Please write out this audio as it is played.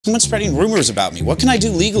Someone's spreading rumors about me. What can I do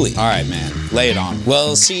legally? All right, man, lay it on.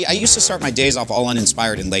 Well, see, I used to start my days off all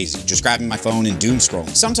uninspired and lazy, just grabbing my phone and doom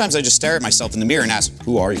scrolling. Sometimes I just stare at myself in the mirror and ask,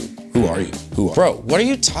 who are you? Who are you? Who are you? Bro, what are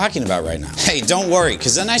you talking about right now? Hey, don't worry,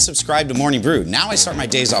 because then I subscribe to Morning Brew. Now I start my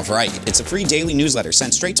days off right. It's a free daily newsletter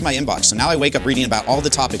sent straight to my inbox, so now I wake up reading about all the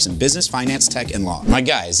topics in business, finance, tech, and law. My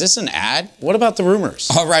guy, is this an ad? What about the rumors?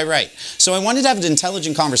 Oh, right. So I wanted to have an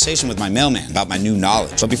intelligent conversation with my mailman about my new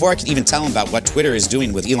knowledge. But before I could even tell him about what Twitter is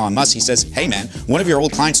doing with Elon Musk, he says, hey man, one of your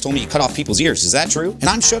old clients told me you cut off people's ears. Is that true? And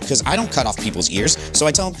I'm shook because I don't cut off people's ears. So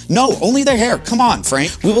I tell him, no, only their hair. Come on,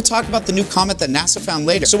 Frank. We will talk about the new comet that NASA found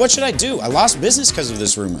later. So what should I do? I lost business because of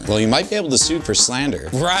this rumor. Well, you might be able to sue for slander.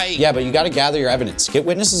 Right. Yeah, but you got to gather your evidence. Get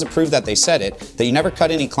witnesses to prove that they said it, that you never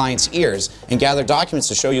cut any client's ears, and gather documents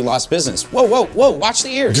to show you lost business. Whoa, watch the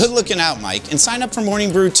ears. Good looking out, Mike. And sign up for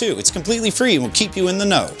Morning Brew too. It's completely free and will keep you in the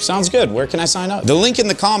know. Sounds good. Where can I sign up? The link in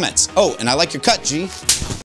the comments. Oh, and I like your cut, G.